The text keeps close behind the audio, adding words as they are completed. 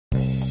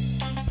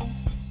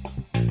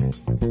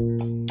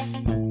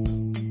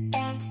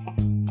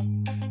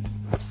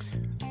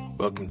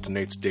Welcome to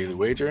Nate's Daily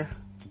Wager.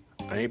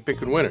 I ain't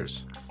picking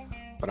winners,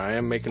 but I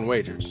am making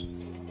wagers.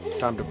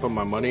 Time to put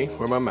my money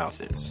where my mouth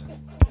is.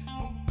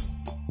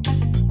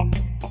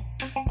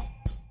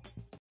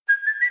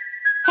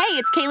 Hey,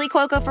 it's Kaylee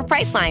Cuoco for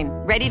Priceline.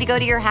 Ready to go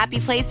to your happy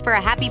place for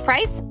a happy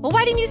price? Well,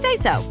 why didn't you say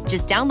so?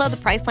 Just download the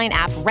Priceline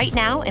app right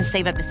now and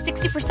save up to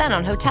 60%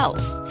 on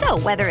hotels. So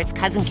whether it's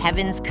Cousin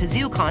Kevin's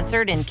Kazoo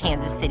Concert in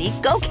Kansas City,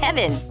 go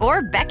Kevin,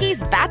 or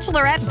Becky's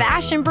Bachelorette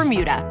Bash in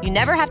Bermuda, you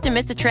never have to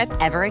miss a trip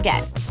ever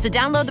again. So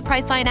download the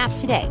Priceline app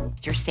today.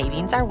 Your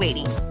savings are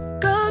waiting.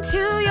 Go to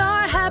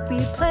your happy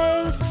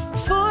place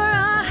for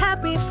a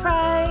happy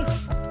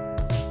price.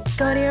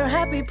 Go to your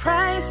happy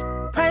price,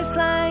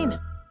 Priceline.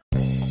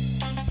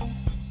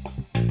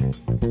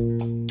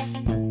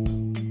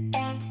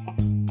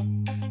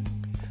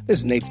 This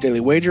is Nate's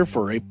Daily Wager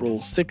for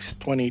April 6,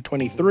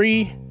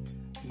 2023.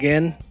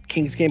 Again,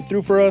 Kings came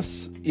through for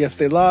us. Yes,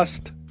 they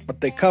lost,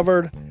 but they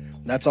covered.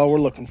 That's all we're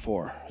looking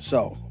for.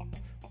 So,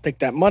 take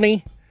that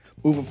money,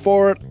 moving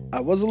forward.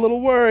 I was a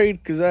little worried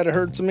because I'd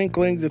heard some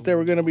inklings that they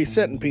were going to be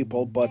setting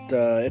people, but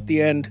at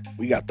the end,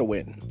 we got the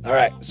win. All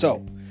right,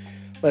 so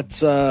let's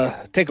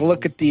take a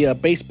look at the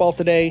baseball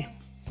today.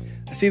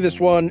 I see this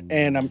one,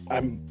 and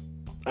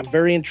I'm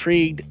very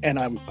intrigued, and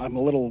I'm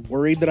a little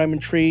worried that I'm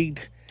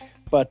intrigued.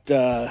 But,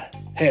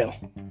 hell,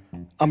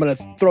 I'm going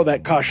to throw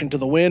that caution to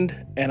the wind,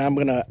 and I'm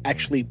going to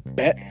actually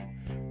bet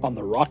on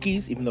the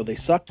Rockies, even though they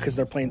suck, because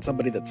they're playing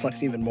somebody that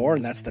sucks even more,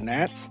 and that's the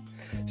Nats.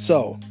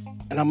 So,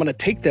 and I'm going to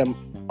take them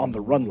on the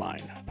run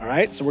line, all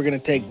right? So we're going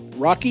to take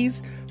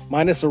Rockies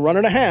minus a run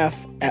and a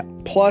half at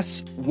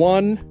plus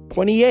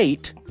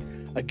 128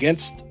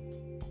 against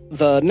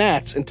the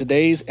Nats in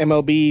today's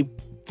MLB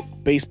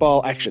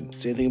baseball action.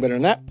 See anything better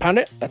than that? Pound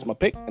it. That's my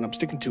pick, and I'm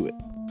sticking to it.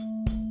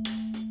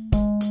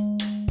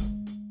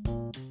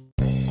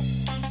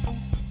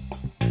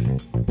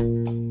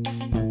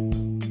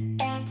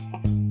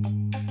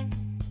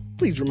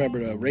 Please remember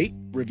to rate,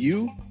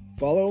 review,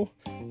 follow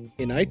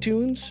in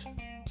iTunes,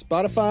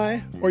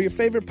 Spotify, or your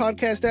favorite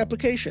podcast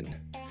application.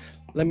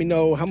 Let me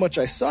know how much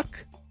I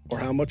suck or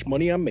how much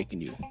money I'm making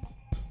you.